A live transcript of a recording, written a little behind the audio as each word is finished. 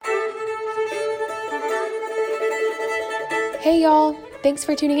Hey y'all, thanks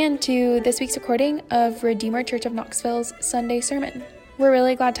for tuning in to this week's recording of Redeemer Church of Knoxville's Sunday Sermon. We're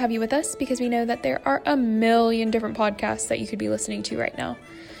really glad to have you with us because we know that there are a million different podcasts that you could be listening to right now.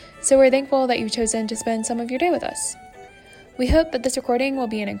 So we're thankful that you've chosen to spend some of your day with us. We hope that this recording will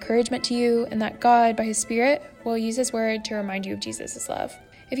be an encouragement to you and that God, by His Spirit, will use His Word to remind you of Jesus' love.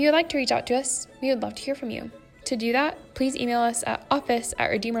 If you would like to reach out to us, we would love to hear from you. To do that, please email us at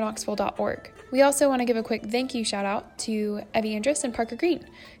office@redeemerknoxville.org. We also want to give a quick thank you shout out to Evie Andrus and Parker Green,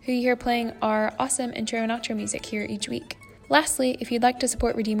 who you hear playing our awesome intro and outro music here each week. Lastly, if you'd like to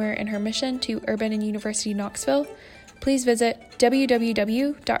support Redeemer in her mission to Urban and University Knoxville, please visit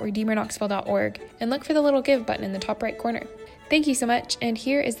www.redeemerknoxville.org and look for the little give button in the top right corner. Thank you so much, and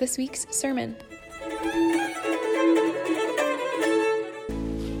here is this week's sermon.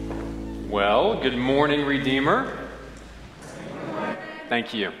 Well, good morning, Redeemer.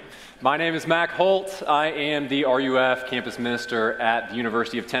 Thank you. My name is Mac Holt. I am the RUF campus minister at the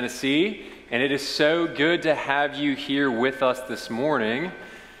University of Tennessee, and it is so good to have you here with us this morning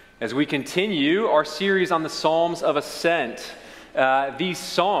as we continue our series on the Psalms of Ascent. These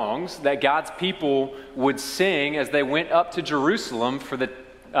songs that God's people would sing as they went up to Jerusalem to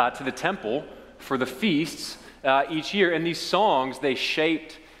the temple for the feasts each year. And these songs, they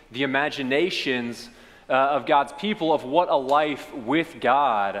shaped the imaginations of God's people of what a life with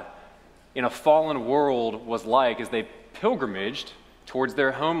God in a fallen world was like as they pilgrimaged towards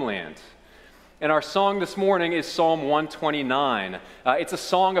their homeland. And our song this morning is Psalm 129. It's a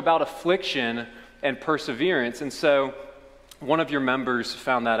song about affliction and perseverance. And so one of your members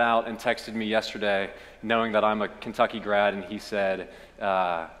found that out and texted me yesterday, knowing that I'm a Kentucky grad, and he said,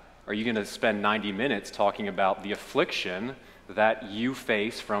 are you going to spend 90 minutes talking about the affliction that you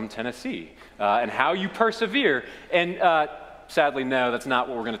face from Tennessee and how you persevere? And sadly, no, that's not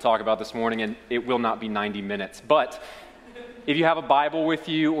what we're going to talk about this morning, and it will not be 90 minutes. But if you have a Bible with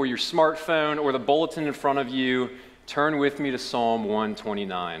you or your smartphone or the bulletin in front of you, turn with me to Psalm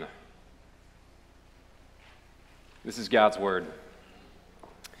 129. This is God's word.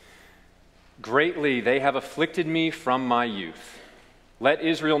 Greatly they have afflicted me from my youth. Let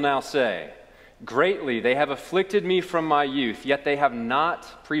Israel now say, greatly they have afflicted me from my youth, yet they have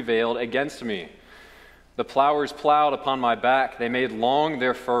not prevailed against me. The plowers plowed upon my back, they made long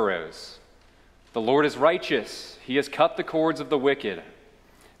their furrows. The Lord is righteous, He has cut the cords of the wicked.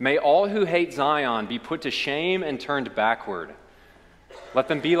 May all who hate Zion be put to shame and turned backward. Let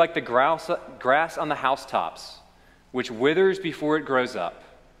them be like the grass on the housetops, which withers before it grows up,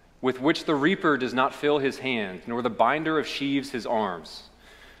 with which the reaper does not fill his hand, nor the binder of sheaves his arms.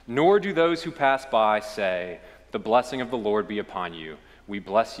 Nor do those who pass by say, the blessing of the Lord be upon you. We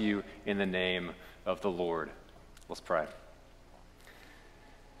bless you in the name of the Lord. Let's pray.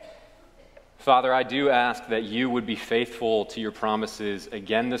 Father, I do ask that you would be faithful to your promises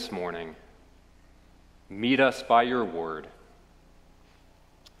again this morning. Meet us by your word.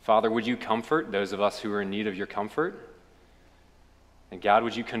 Father, would you comfort those of us who are in need of your comfort? And God,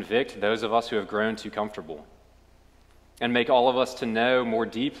 would you convict those of us who have grown too comfortable? And make all of us to know more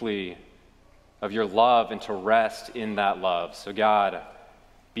deeply of your love and to rest in that love. So God,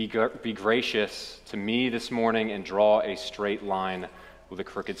 be gracious to me this morning and draw a straight line with a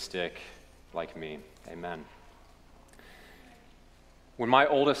crooked stick like me. Amen. When my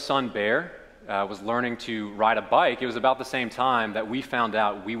oldest son, Bear, was learning to ride a bike, it was about the same time that we found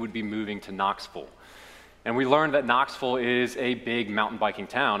out we would be moving to Knoxville. And we learned that Knoxville is a big mountain biking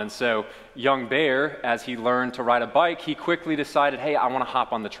town. And so young Bear, as he learned to ride a bike, he quickly decided, hey, I want to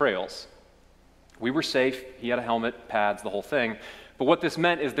hop on the trails. We were safe. He had a helmet, pads, the whole thing. But what this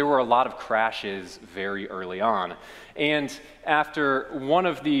meant is there were a lot of crashes very early on. And after one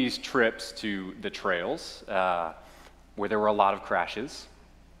of these trips to the trails, where there were a lot of crashes,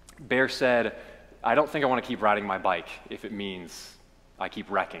 Bear said, I don't think I want to keep riding my bike if it means I keep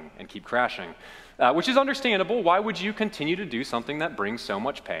wrecking and keep crashing, which is understandable. Why would you continue to do something that brings so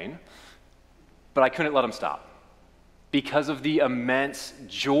much pain? But I couldn't let him stop because of the immense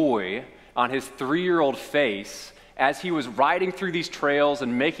joy on his 3-year-old face as he was riding through these trails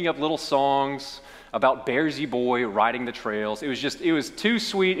and making up little songs about Bearsy Boy riding the trails. It was too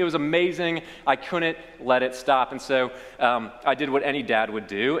sweet. It was amazing. I couldn't let it stop. And so I did what any dad would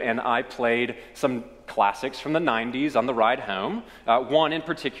do, and I played some classics from the 90s on the ride home. One in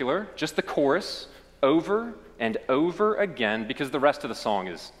particular, just the chorus, over and over again, because the rest of the song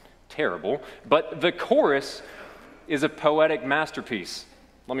is terrible. But the chorus is a poetic masterpiece.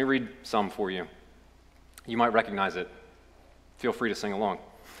 Let me read some for you. You might recognize it. Feel free to sing along.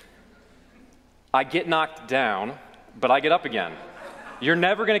 I get knocked down, but I get up again. You're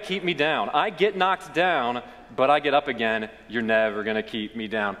never going to keep me down. I get knocked down, but I get up again. You're never going to keep me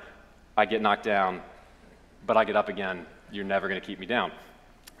down. I get knocked down, but I get up again. You're never going to keep me down.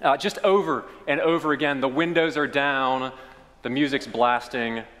 Just over and over again, the windows are down, the music's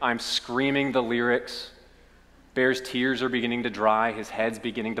blasting, I'm screaming the lyrics. Bear's tears are beginning to dry, his head's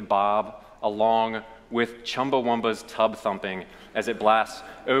beginning to bob, along with Chumbawamba's tub thumping as it blasts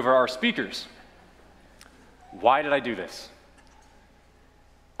over our speakers. Why did I do this?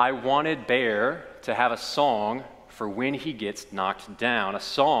 I wanted Bear to have a song for when he gets knocked down, a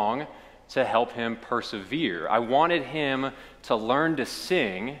song to help him persevere. I wanted him to learn to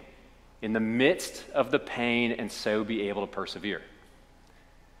sing in the midst of the pain and so be able to persevere.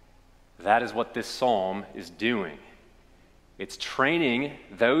 That is what this psalm is doing. It's training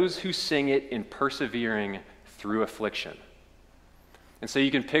those who sing it in persevering through affliction. And so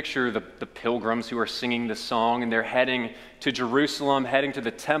you can picture the pilgrims who are singing the song, and they're heading to Jerusalem, heading to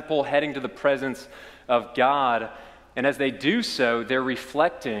the temple, heading to the presence of God. And as they do so, they're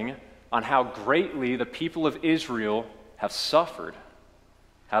reflecting on how greatly the people of Israel have suffered,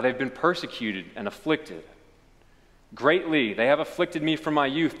 how they've been persecuted and afflicted. Greatly, they have afflicted me from my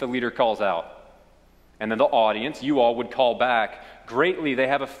youth, the leader calls out. And then the audience, you all, would call back, greatly, they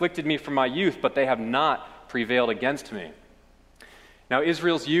have afflicted me from my youth, but they have not prevailed against me. Now,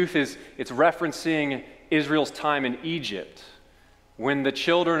 Israel's youth it's referencing Israel's time in Egypt, when the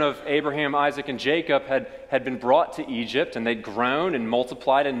children of Abraham, Isaac, and Jacob had been brought to Egypt, and they'd grown and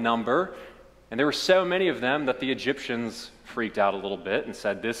multiplied in number, and there were so many of them that the Egyptians freaked out a little bit and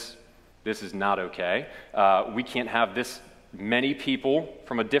said, this is not okay. We can't have this many people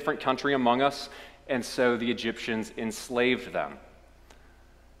from a different country among us, and so the Egyptians enslaved them.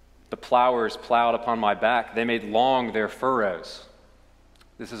 The plowers plowed upon my back. They made long their furrows.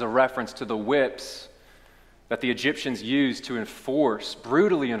 This is a reference to the whips that the Egyptians used to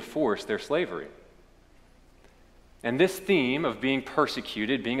brutally enforce their slavery. And this theme of being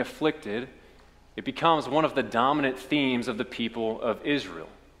persecuted, being afflicted, it becomes one of the dominant themes of the people of Israel.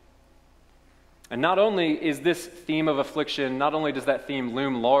 And not only is this theme of affliction, not only does that theme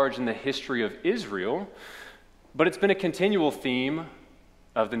loom large in the history of Israel, but it's been a continual theme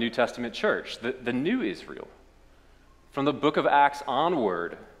of the New Testament church, the new Israel. From the book of Acts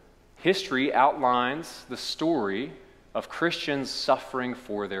onward, history outlines the story of Christians suffering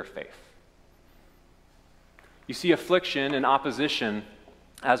for their faith. You see, affliction and opposition,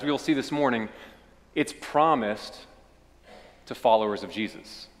 as we will see this morning, it's promised to followers of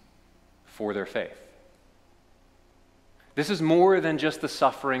Jesus for their faith. This is more than just the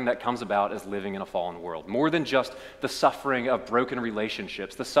suffering that comes about as living in a fallen world, more than just the suffering of broken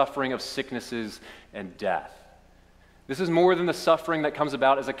relationships, the suffering of sicknesses and death. This is more than the suffering that comes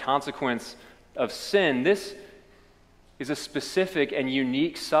about as a consequence of sin. This is a specific and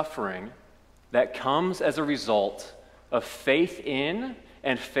unique suffering that comes as a result of faith in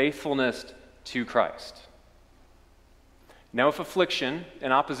and faithfulness to Christ. Now, if affliction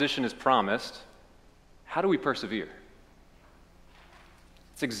and opposition is promised, how do we persevere?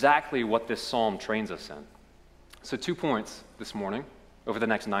 It's exactly what this psalm trains us in. So 2 points this morning over the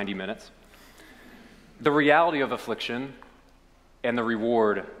next 90 minutes. The reality of affliction and the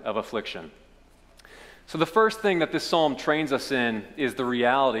reward of affliction. So the first thing that this psalm trains us in is the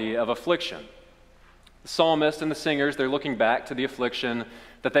reality of affliction. The psalmist and the singers, they're looking back to the affliction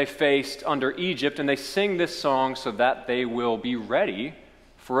that they faced under Egypt, and they sing this song so that they will be ready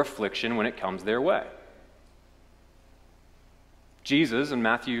for affliction when it comes their way. Jesus, in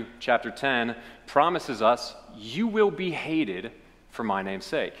Matthew chapter 10, promises us, you will be hated for my name's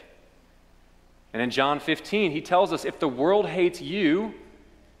sake. And in John 15, he tells us, if the world hates you,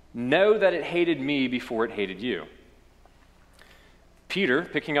 know that it hated me before it hated you. Peter,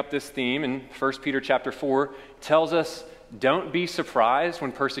 picking up this theme in 1 Peter chapter 4, tells us, don't be surprised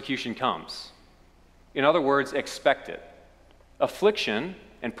when persecution comes. In other words, expect it. Affliction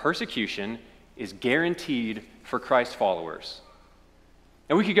and persecution is guaranteed for Christ followers.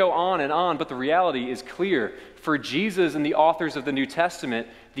 And we could go on, but the reality is clear. For Jesus and the authors of the New Testament,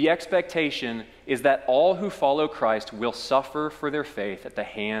 the expectation is that all who follow Christ will suffer for their faith at the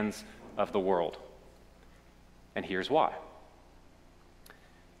hands of the world. And here's why.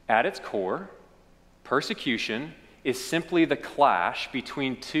 At its core, persecution is simply the clash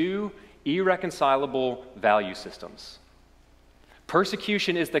between two irreconcilable value systems.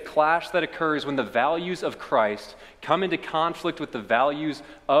 Persecution is the clash that occurs when the values of Christ come into conflict with the values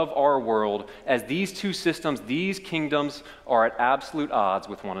of our world, as these two systems, these kingdoms, are at absolute odds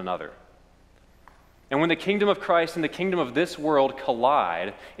with one another. And when the kingdom of Christ and the kingdom of this world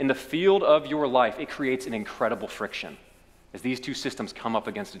collide in the field of your life, it creates an incredible friction. as these two systems come up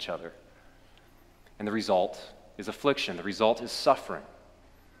against each other. And the result is affliction. The result is suffering.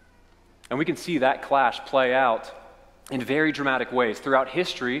 And we can see that clash play out in very dramatic ways throughout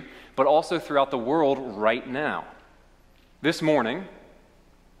history, but also throughout the world right now. This morning,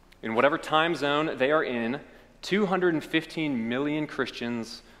 in whatever time zone they are in, 215 million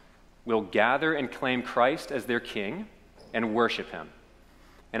Christians will gather and claim Christ as their king and worship him.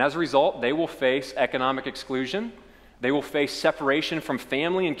 And as a result, they will face economic exclusion. They will face separation from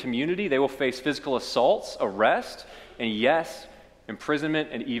family and community. They will face physical assaults, arrest, and yes, imprisonment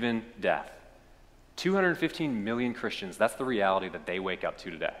and even death. 215 million Christians, that's the reality that they wake up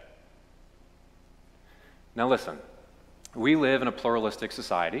to today. Now listen, we live in a pluralistic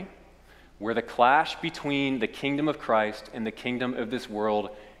society where the clash between the kingdom of Christ and the kingdom of this world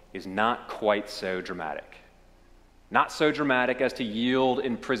is not quite so dramatic. Not so dramatic as to yield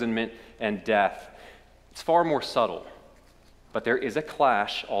imprisonment and death. It's far more subtle. But there is a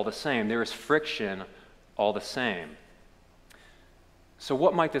clash all the same. There is friction all the same. So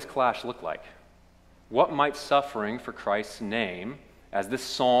what might this clash look like? What might suffering for Christ's name, as this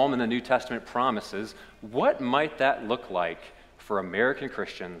psalm in the New Testament promises, what might that look like for American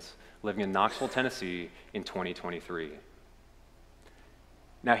Christians living in Knoxville, Tennessee in 2023?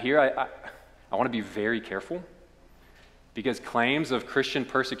 Now here, I want to be very careful because claims of Christian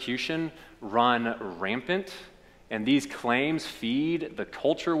persecution run rampant, and these claims feed the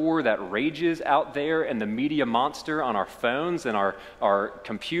culture war that rages out there and the media monster on our phones and our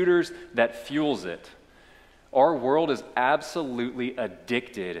computers that fuels it. Our world is absolutely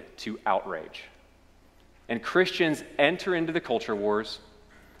addicted to outrage. And Christians enter into the culture wars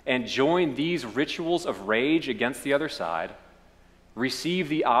and join these rituals of rage against the other side, receive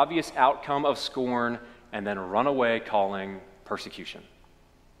the obvious outcome of scorn, and then run away calling persecution.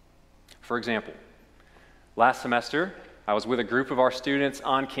 For example, last semester, I was with a group of our students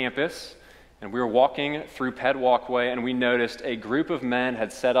on campus, and we were walking through Ped Walkway, and we noticed a group of men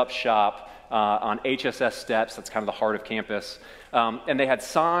had set up shop on HSS steps. That's kind of the heart of campus. And they had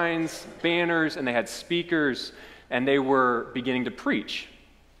signs, banners, and they had speakers, and they were beginning to preach.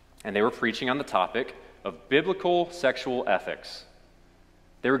 And they were preaching on the topic of biblical sexual ethics.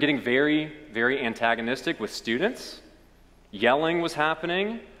 They were getting very, very antagonistic with students. Yelling was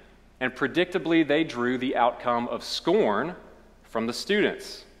happening, and predictably they drew the outcome of scorn from the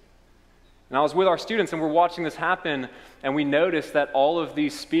students. And I was with our students, and we're watching this happen, and we noticed that all of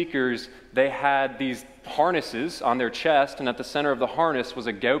these speakers, they had these harnesses on their chest, and at the center of the harness was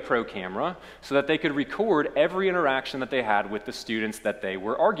a GoPro camera so that they could record every interaction that they had with the students that they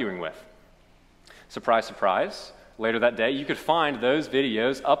were arguing with. Surprise, surprise. Later that day, you could find those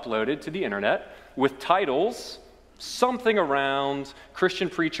videos uploaded to the internet with titles, something around Christian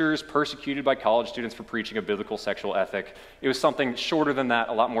preachers persecuted by college students for preaching a biblical sexual ethic. It was something shorter than that,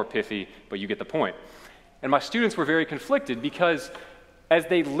 a lot more pithy, but you get the point. And my students were very conflicted because as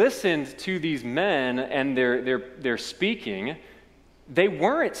they listened to these men and their speaking, they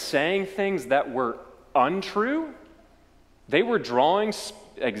weren't saying things that were untrue. They were drawing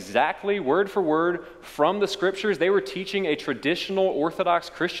exactly word for word from the scriptures. They were teaching a traditional Orthodox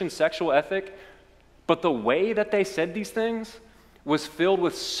Christian sexual ethic, but the way that they said these things was filled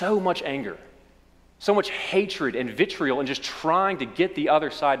with so much anger, so much hatred and vitriol, and just trying to get the other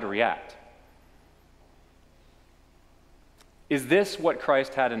side to react. Is this what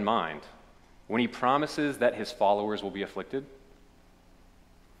Christ had in mind when he promises that his followers will be afflicted?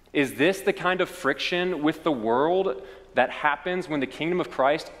 Is this the kind of friction with the world that happens when the kingdom of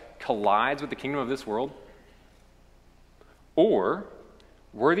Christ collides with the kingdom of this world? Or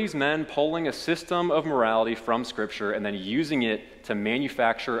were these men pulling a system of morality from Scripture and then using it to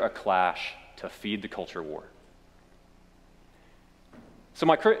manufacture a clash to feed the culture war? So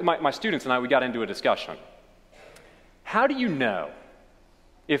my students and I, we got into a discussion. How do you know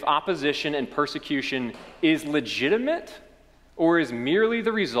if opposition and persecution is legitimate or is merely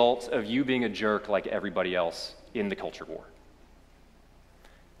the result of you being a jerk like everybody else in the culture war?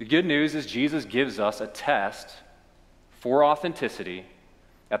 The good news is Jesus gives us a test for authenticity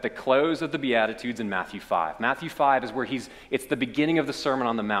at the close of the Beatitudes in Matthew 5. Matthew 5 is where it's the beginning of the Sermon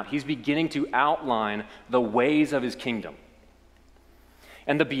on the Mount. He's beginning to outline the ways of his kingdom.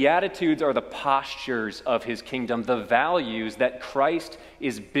 And the Beatitudes are the postures of his kingdom, the values that Christ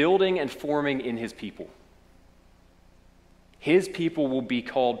is building and forming in his people. His people will be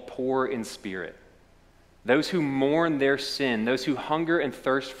called poor in spirit, those who mourn their sin, those who hunger and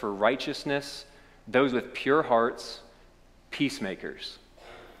thirst for righteousness, those with pure hearts, peacemakers.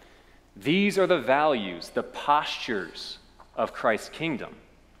 These are the values, the postures of Christ's kingdom.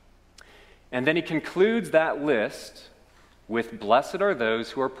 And then he concludes that list with blessed are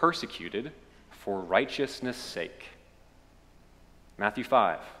those who are persecuted for righteousness' sake. Matthew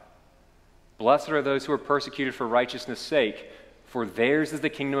 5. Blessed are those who are persecuted for righteousness' sake, for theirs is the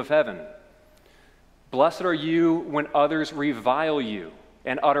kingdom of heaven. Blessed are you when others revile you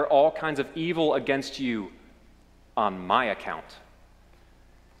and utter all kinds of evil against you on my account.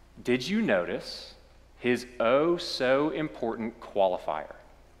 Did you notice his oh so important qualifier?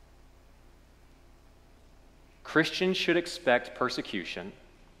 Christians should expect persecution,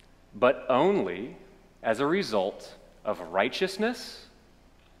 but only as a result of righteousness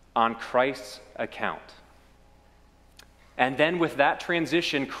on Christ's account. And then with that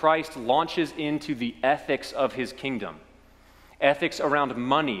transition, Christ launches into the ethics of his kingdom. Ethics around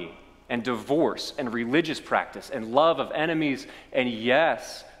money and divorce and religious practice and love of enemies and,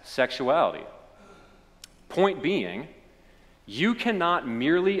 yes, sexuality. Point being, you cannot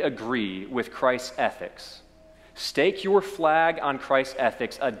merely agree with Christ's ethics, stake your flag on Christ's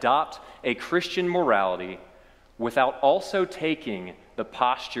ethics, adopt a Christian morality without also taking the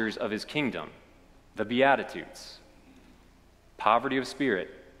postures of his kingdom, the Beatitudes, poverty of spirit,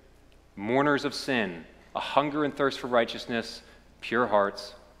 mourners of sin, a hunger and thirst for righteousness, pure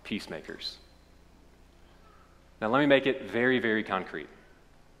hearts, peacemakers. Now let me make it very, very concrete.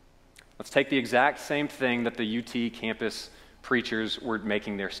 Let's take the exact same thing that the UT campus preachers were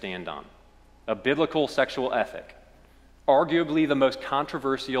making their stand on, a biblical sexual ethic, arguably the most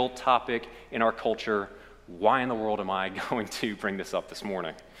controversial topic in our culture. Why in the world am I going to bring this up this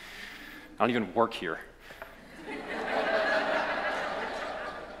morning? I don't even work here.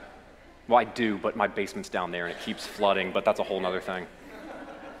 Well, I do, but my basement's down there and it keeps flooding, but that's a whole other thing.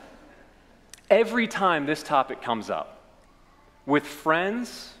 Every time this topic comes up, with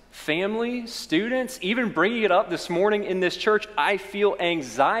friends, family, students, even bringing it up this morning in this church, I feel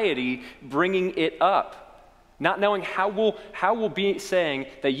anxiety bringing it up. Not knowing how we'll be saying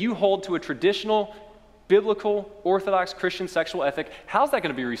that you hold to a traditional, biblical, Orthodox Christian sexual ethic, how's that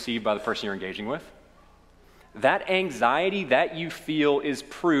going to be received by the person you're engaging with? That anxiety that you feel is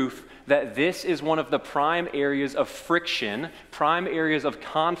proof that this is one of the prime areas of friction, prime areas of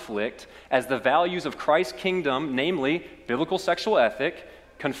conflict, as the values of Christ's kingdom, namely biblical sexual ethic,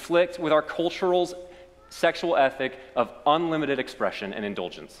 conflict with our cultural sexual ethic of unlimited expression and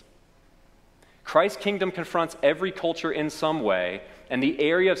indulgence. Christ's kingdom confronts every culture in some way, and the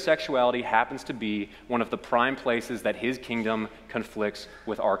area of sexuality happens to be one of the prime places that his kingdom conflicts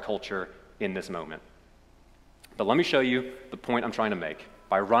with our culture in this moment. But let me show you the point I'm trying to make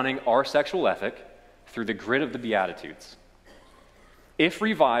by running our sexual ethic through the grid of the Beatitudes. If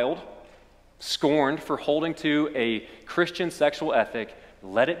reviled, scorned for holding to a Christian sexual ethic,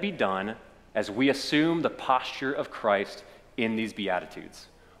 let it be done as we assume the posture of Christ in these Beatitudes.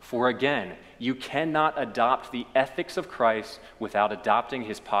 For again, you cannot adopt the ethics of Christ without adopting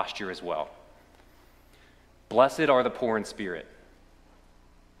his posture as well. Blessed are the poor in spirit.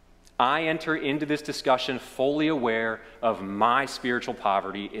 I enter into this discussion fully aware of my spiritual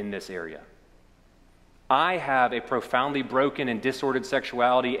poverty in this area. I have a profoundly broken and disordered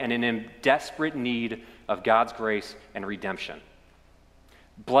sexuality and am in desperate need of God's grace and redemption.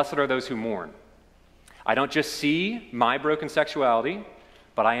 Blessed are those who mourn. I don't just see my broken sexuality,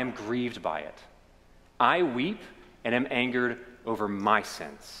 but I am grieved by it. I weep and am angered over my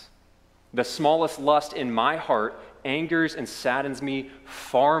sins. The smallest lust in my heart angers and saddens me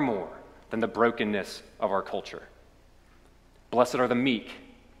far more than the brokenness of our culture. Blessed are the meek.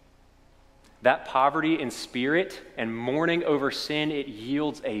 That poverty in spirit and mourning over sin, it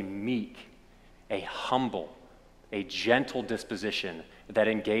yields a meek, a humble, a gentle disposition that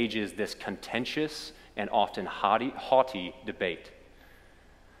engages this contentious and often haughty debate.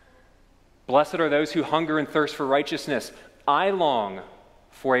 Blessed are those who hunger and thirst for righteousness. I long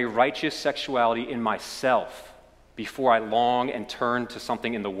for a righteous sexuality in myself before I long and turn to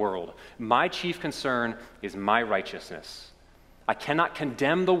something in the world. My chief concern is my righteousness. I cannot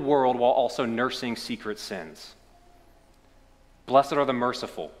condemn the world while also nursing secret sins. Blessed are the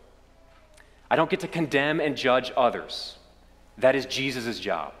merciful. I don't get to condemn and judge others. That is Jesus'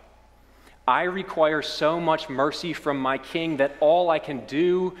 job. I require so much mercy from my King that all I can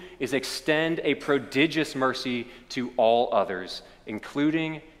do is extend a prodigious mercy to all others,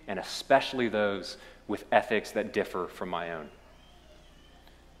 including and especially those with ethics that differ from my own.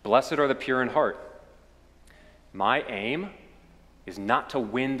 Blessed are the pure in heart. My aim is not to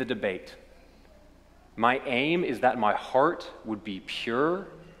win the debate. My aim is that my heart would be pure,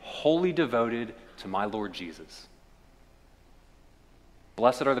 wholly devoted to my Lord Jesus.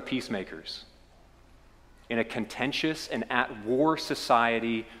 Blessed are the peacemakers. In a contentious and at war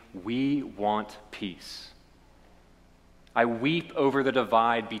society, we want peace. I weep over the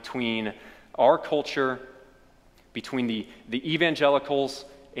divide between our culture, between the evangelicals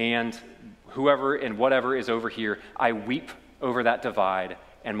and whoever and whatever is over here. I weep over that divide,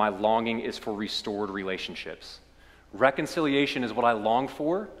 and my longing is for restored relationships. Reconciliation is what I long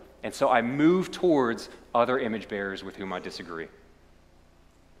for, and so I move towards other image bearers with whom I disagree.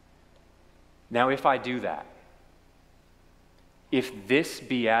 Now, if I do that, if this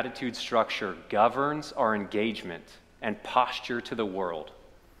beatitude structure governs our engagement and posture to the world,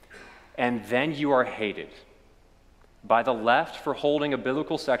 and then you are hated by the left for holding a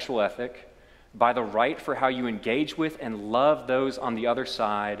biblical sexual ethic, by the right for how you engage with and love those on the other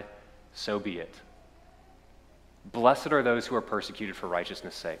side, so be it. Blessed are those who are persecuted for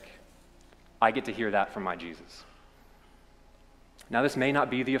righteousness' sake. I get to hear that from my Jesus. Now, this may not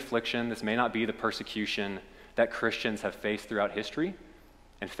be the affliction, this may not be the persecution that Christians have faced throughout history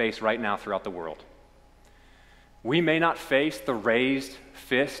and face right now throughout the world. We may not face the raised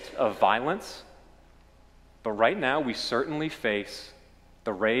fist of violence, but right now we certainly face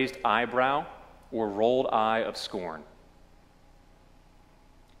the raised eyebrow or rolled eye of scorn.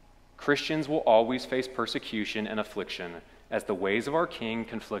 Christians will always face persecution and affliction as the ways of our King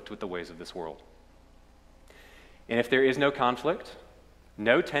conflict with the ways of this world. And if there is no conflict,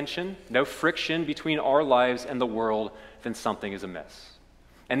 no tension, no friction between our lives and the world, then something is amiss.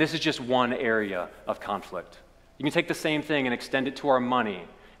 And this is just one area of conflict. You can take the same thing and extend it to our money,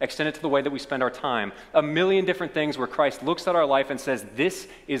 extend it to the way that we spend our time. A million different things where Christ looks at our life and says, "This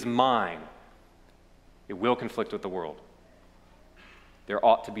is mine." It will conflict with the world. There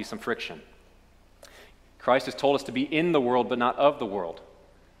ought to be some friction. Christ has told us to be in the world, but not of the world.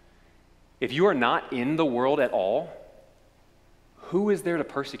 If you are not in the world at all, who is there to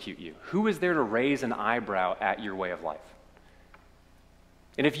persecute you? Who is there to raise an eyebrow at your way of life?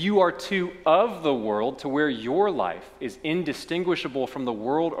 And if you are too of the world to where your life is indistinguishable from the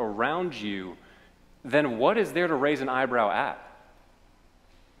world around you, then what is there to raise an eyebrow at?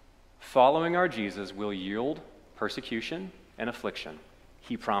 Following our Jesus will yield persecution and affliction.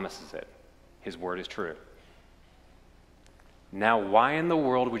 He promises it. His word is true. Now, why in the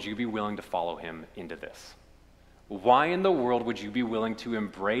world would you be willing to follow him into this? Why in the world would you be willing to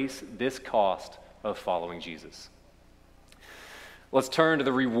embrace this cost of following Jesus? Let's turn to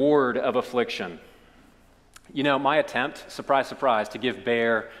the reward of affliction. You know, my attempt, surprise, surprise, to give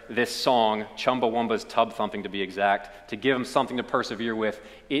Bear this song, Chumbawamba's Tub Thumping to be exact, to give him something to persevere with,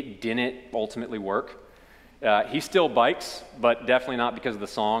 it didn't ultimately work. He still bikes, but definitely not because of the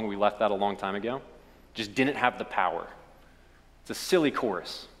song. We left that a long time ago. Just didn't have the power. It's a silly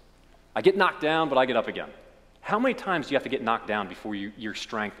chorus. I get knocked down, but I get up again. How many times do you have to get knocked down before your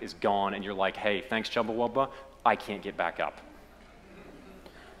strength is gone and you're like, hey, thanks, Chumbawamba, I can't get back up?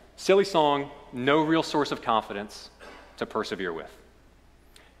 Silly song, no real source of confidence to persevere with.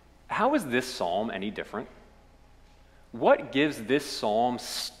 How is this psalm any different? What gives this psalm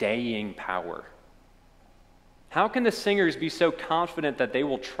staying power? How can the singers be so confident that they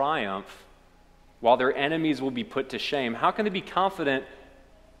will triumph while their enemies will be put to shame? How can they be confident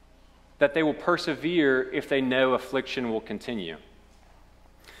that they will persevere if they know affliction will continue?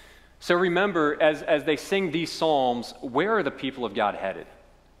 So remember, as they sing these psalms, where are the people of God headed?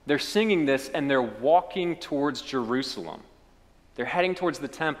 They're singing this and they're walking towards Jerusalem. They're heading towards the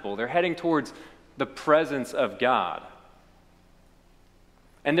temple. They're heading towards the presence of God.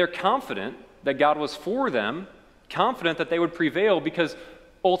 And they're confident that God was for them, confident that they would prevail because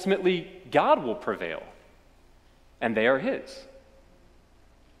ultimately God will prevail. And they are his.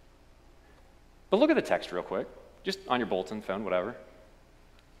 But look at the text real quick, just on your bulletin, phone, whatever.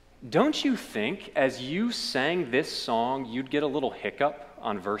 Don't you think as you sang this song, you'd get a little hiccup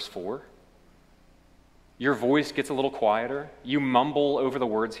on verse 4? Your voice gets a little quieter. You mumble over the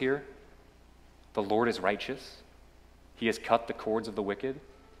words here. The Lord is righteous. He has cut the cords of the wicked.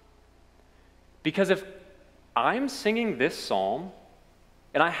 Because if I'm singing this psalm,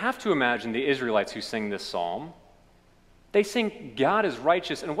 and I have to imagine the Israelites who sing this psalm, they sing, God is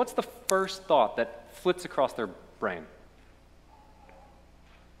righteous, and what's the first thought that flits across their brain?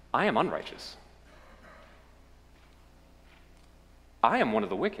 I am unrighteous. I am one of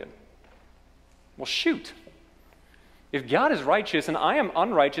the wicked. Well, shoot. If God is righteous and I am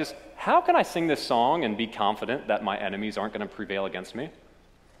unrighteous, how can I sing this song and be confident that my enemies aren't going to prevail against me?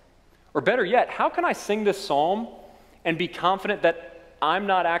 Or better yet, how can I sing this psalm and be confident that I'm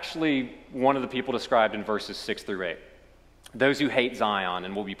not actually one of the people described in verses 6 through 8? Those who hate Zion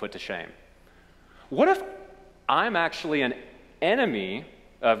and will be put to shame. What if I'm actually an enemy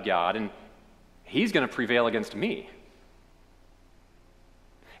of God and he's going to prevail against me?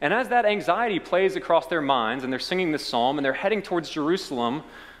 And as that anxiety plays across their minds and they're singing this psalm and they're heading towards Jerusalem,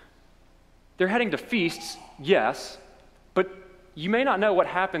 they're heading to feasts, yes, but you may not know what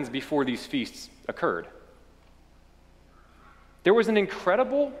happens before these feasts occurred. There was an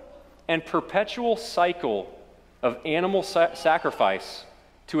incredible and perpetual cycle of animal sacrifice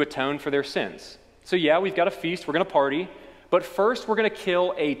to atone for their sins. So yeah, we've got a feast, we're going to party, but first we're going to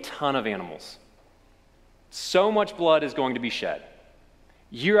kill a ton of animals. So much blood is going to be shed.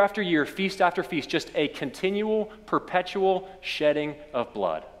 Year after year, feast after feast, just a continual, perpetual shedding of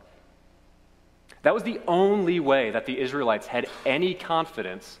blood. That was the only way that the Israelites had any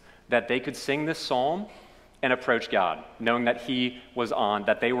confidence that they could sing this psalm and approach God, knowing that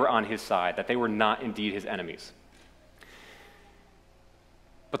that they were on his side, that they were not indeed his enemies.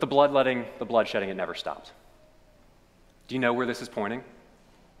 But the bloodshedding, it never stopped. Do you know where this is pointing?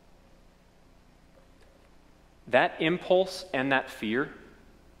 That impulse and that fear,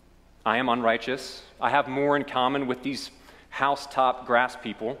 I am unrighteous, I have more in common with these housetop grass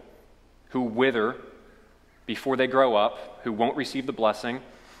people who wither before they grow up, who won't receive the blessing,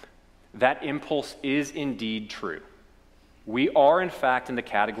 that impulse is indeed true. We are, in fact, in the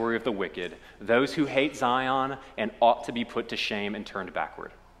category of the wicked, those who hate Zion and ought to be put to shame and turned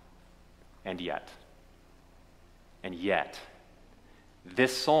backward. And yet,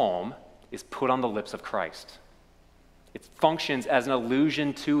 this psalm is put on the lips of Christ. It functions as an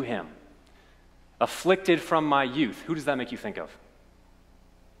allusion to him. Afflicted from my youth. Who does that make you think of?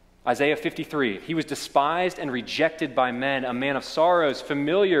 Isaiah 53, he was despised and rejected by men, a man of sorrows,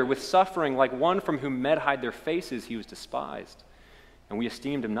 familiar with suffering, like one from whom men hide their faces, he was despised, and we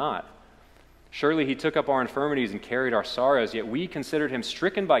esteemed him not. Surely he took up our infirmities and carried our sorrows, yet we considered him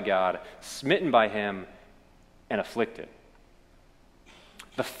stricken by God, smitten by him, and afflicted.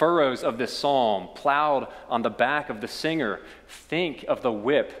 The furrows of this psalm, plowed on the back of the singer, think of the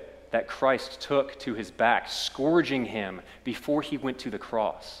whip that Christ took to his back, scourging him before he went to the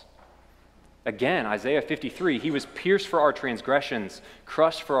cross. Again, Isaiah 53, he was pierced for our transgressions,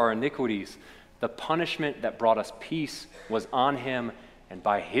 crushed for our iniquities. The punishment that brought us peace was on him, and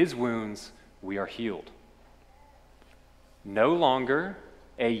by his wounds we are healed. No longer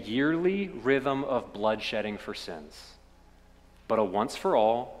a yearly rhythm of bloodshedding for sins, but a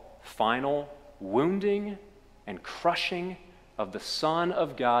once-for-all, final wounding and crushing of the Son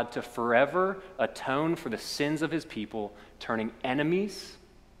of God to forever atone for the sins of his people, turning enemies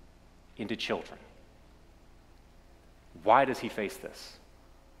into children. Why does he face this?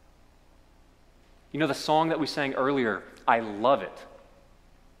 You know the song that we sang earlier, I love it.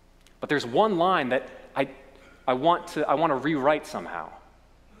 But there's one line that I want to rewrite somehow.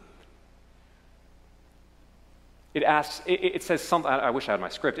 It says something, I wish I had my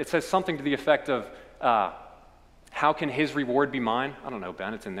script. It says something to the effect of, how can his reward be mine? I don't know,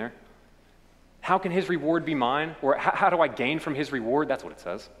 Ben, it's in there. How can his reward be mine? Or how do I gain from his reward? That's what it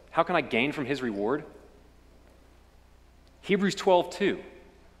says. How can I gain from his reward? Hebrews 12:2.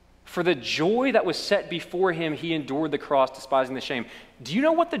 For the joy that was set before him, he endured the cross, despising the shame. Do you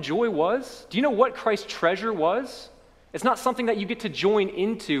know what the joy was? Do you know what Christ's treasure was? It's not something that you get to join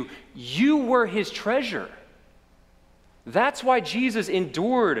into. You were his treasure. That's why Jesus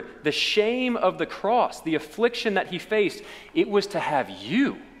endured the shame of the cross, the affliction that he faced. It was to have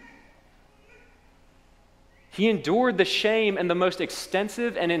you. He endured the shame and the most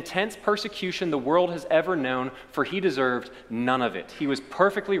extensive and intense persecution the world has ever known, for he deserved none of it. He was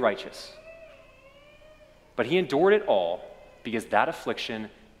perfectly righteous. But he endured it all because that affliction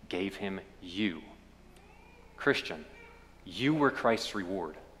gave him you. Christian, you were Christ's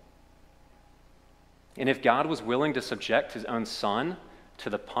reward. And if God was willing to subject his own Son to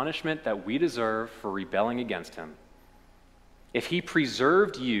the punishment that we deserve for rebelling against him, if he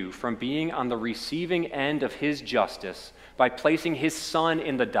preserved you from being on the receiving end of his justice by placing his Son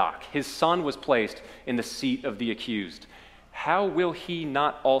in the dock, his Son was placed in the seat of the accused, how will he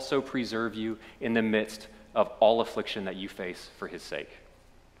not also preserve you in the midst of all affliction that you face for his sake?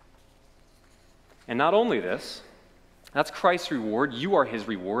 And not only this, that's Christ's reward, you are his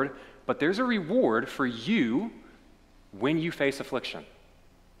reward, but there's a reward for you when you face affliction.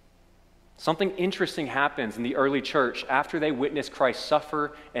 Something interesting happens in the early church after they witness Christ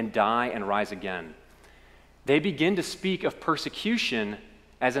suffer and die and rise again. They begin to speak of persecution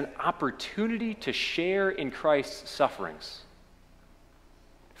as an opportunity to share in Christ's sufferings.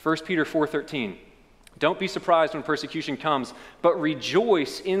 1 Peter 4:13, don't be surprised when persecution comes, but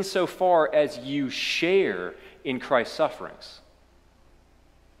rejoice insofar as you share in Christ's sufferings.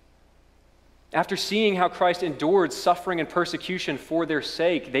 After seeing how Christ endured suffering and persecution for their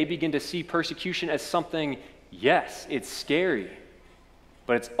sake, they begin to see persecution as something, yes, it's scary,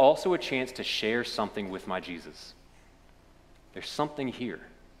 but it's also a chance to share something with my Jesus. There's something here.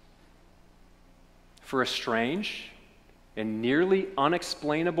 For a strange and nearly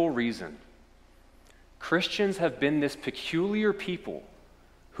unexplainable reason, Christians have been this peculiar people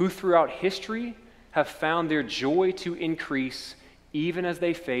who throughout history have found their joy to increase even as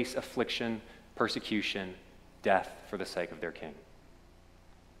they face affliction, persecution, death for the sake of their King.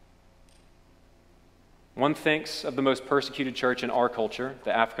 One thinks of the most persecuted church in our culture,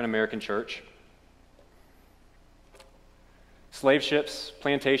 the African American church. Slave ships,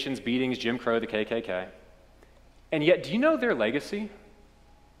 plantations, beatings, Jim Crow, the KKK. And yet, do you know their legacy?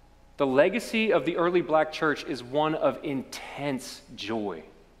 The legacy of the early black church is one of intense joy.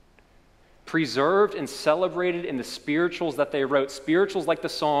 Preserved and celebrated in the spirituals that they wrote, spirituals like the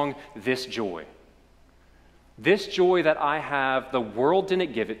song, This Joy. This joy that I have, the world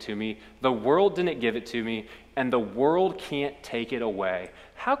didn't give it to me, the world didn't give it to me, and the world can't take it away.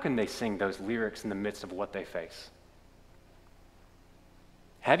 How can they sing those lyrics in the midst of what they face?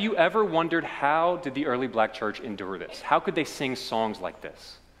 Have you ever wondered how did the early black church endure this? How could they sing songs like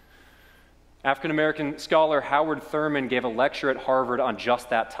this? African-American scholar Howard Thurman gave a lecture at Harvard on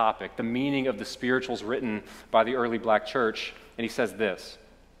just that topic, the meaning of the spirituals written by the early black church, and he says this: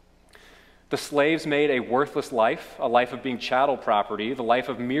 the slaves made a worthless life, a life of being chattel property, the life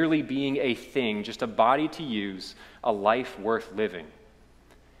of merely being a thing, just a body to use, a life worth living.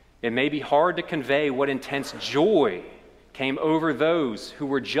 It may be hard to convey what intense joy came over those who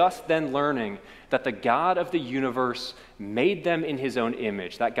were just then learning that the God of the universe made them in his own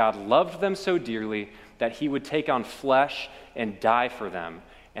image, that God loved them so dearly that he would take on flesh and die for them,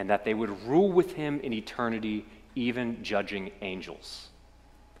 and that they would rule with him in eternity, even judging angels.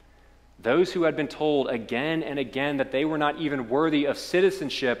 Those who had been told again and again that they were not even worthy of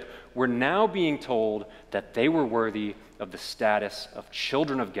citizenship were now being told that they were worthy of the status of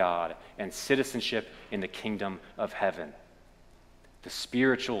children of God and citizenship in the kingdom of heaven. The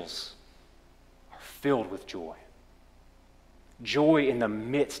spirituals are filled with joy. Joy in the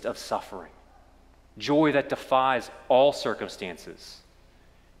midst of suffering. Joy that defies all circumstances,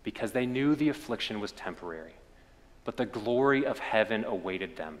 because they knew the affliction was temporary, but the glory of heaven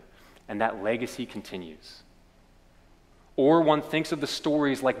awaited them, and that legacy continues. Or one thinks of the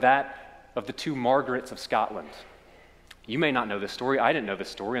stories like that of the two Margarets of Scotland. You may not know this story. I didn't know this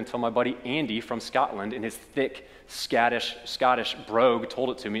story until my buddy Andy from Scotland, in his thick Scottish brogue, told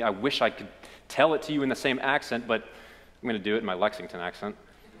it to me. I wish I could tell it to you in the same accent, but I'm going to do it in my Lexington accent.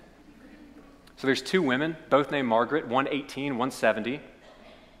 So there's two women, both named Margaret, one 18, one 70,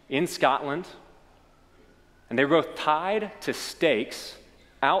 in Scotland, and they were both tied to stakes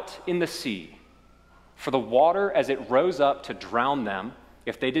out in the sea for the water as it rose up to drown them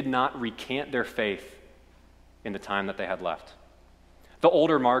if they did not recant their faith in the time that they had left. The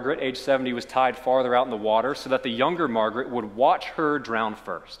older Margaret, age 70, was tied farther out in the water so that the younger Margaret would watch her drown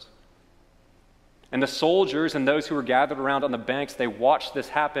first. And the soldiers and those who were gathered around on the banks, they watched this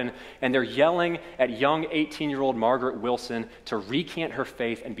happen, and they're yelling at young 18-year-old Margaret Wilson to recant her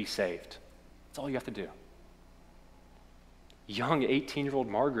faith and be saved. That's all you have to do. Young 18-year-old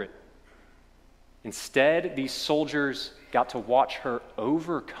Margaret. Instead, these soldiers got to watch her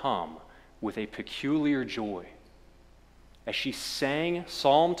overcome with a peculiar joy as she sang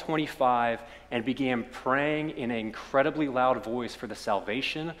Psalm 25 and began praying in an incredibly loud voice for the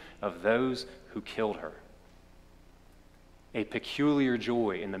salvation of those who killed her. A peculiar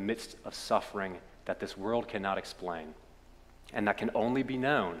joy in the midst of suffering that this world cannot explain, and that can only be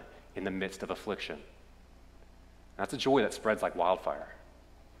known in the midst of affliction. That's a joy that spreads like wildfire.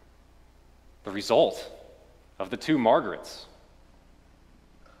 The result of the two Margarets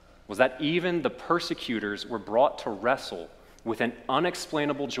was that even the persecutors were brought to wrestle with an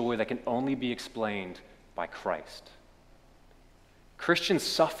unexplainable joy that can only be explained by Christ. Christians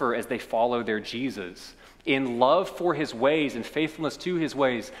suffer as they follow their Jesus in love for his ways and faithfulness to his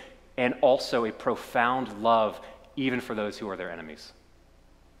ways, and also a profound love even for those who are their enemies.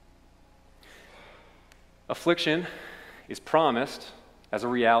 Affliction is promised as a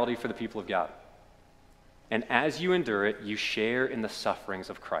reality for the people of God. And as you endure it, you share in the sufferings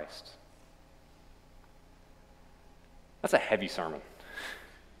of Christ. That's a heavy sermon.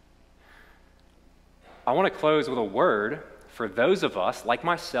 I want to close with a word for those of us, like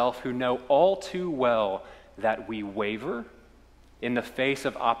myself, who know all too well that we waver in the face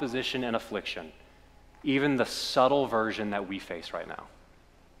of opposition and affliction, even the subtle version that we face right now.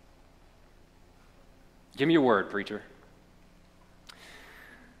 Give me a word, preacher.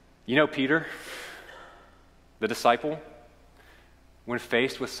 You know Peter, the disciple, when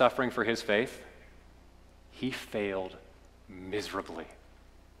faced with suffering for his faith, he failed miserably.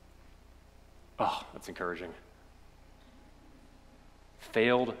 Oh, that's encouraging.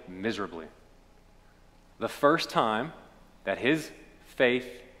 Failed miserably. The first time that his faith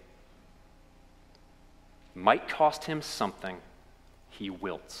might cost him something, he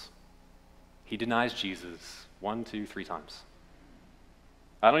wilts. He denies Jesus 1, 2, 3 times.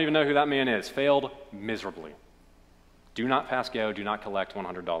 I don't even know who that man is. Failed miserably. Do not pass go. Do not collect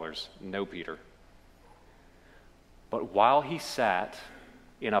 $100. No, Peter. But while he sat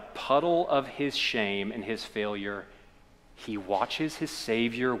in a puddle of his shame and his failure, he watches his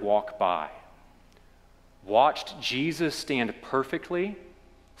Savior walk by. Watched Jesus stand perfectly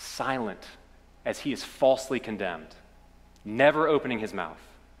silent as he is falsely condemned, never opening his mouth.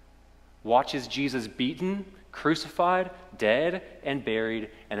 Watches Jesus beaten, crucified, dead, and buried,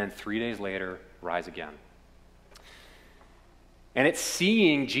 and then 3 days later, rise again. And it's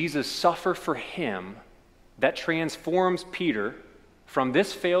seeing Jesus suffer for him that transforms Peter from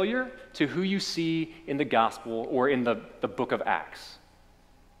this failure to who you see in the gospel or in the book of Acts.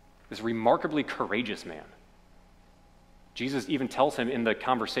 This remarkably courageous man. Jesus even tells him in the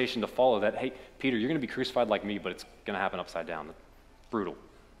conversation to follow that, hey, Peter, you're going to be crucified like me, but it's going to happen upside down. Brutal.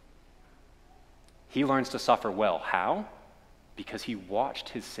 He learns to suffer well. How? Because he watched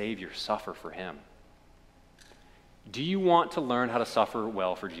his Savior suffer for him. Do you want to learn how to suffer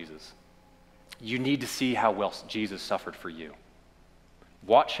well for Jesus? You need to see how well Jesus suffered for you.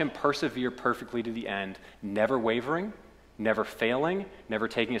 Watch him persevere perfectly to the end, never wavering, never failing, never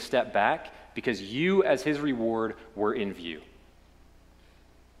taking a step back, because you, as his reward, were in view.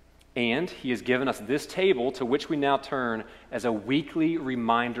 And he has given us this table to which we now turn as a weekly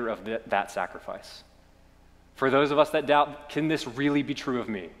reminder of that sacrifice. For those of us that doubt, can this really be true of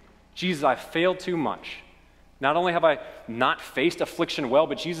me? Jesus, I've failed too much. Not only have I not faced affliction well,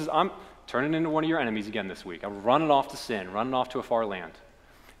 but Jesus, I'm turning into one of your enemies again this week. I'm running off to sin, running off to a far land.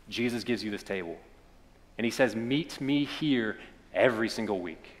 Jesus gives you this table. And he says, meet me here every single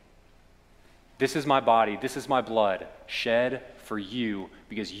week. This is my body, this is my blood, shed for you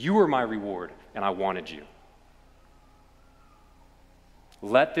because you were my reward and I wanted you.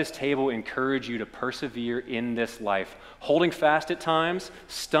 Let this table encourage you to persevere in this life, holding fast at times,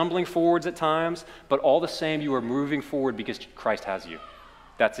 stumbling forwards at times, but all the same you are moving forward because Christ has you.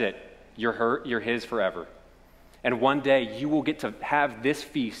 That's it. You're his forever. And one day you will get to have this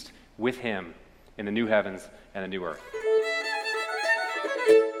feast with him in the new heavens and the new earth.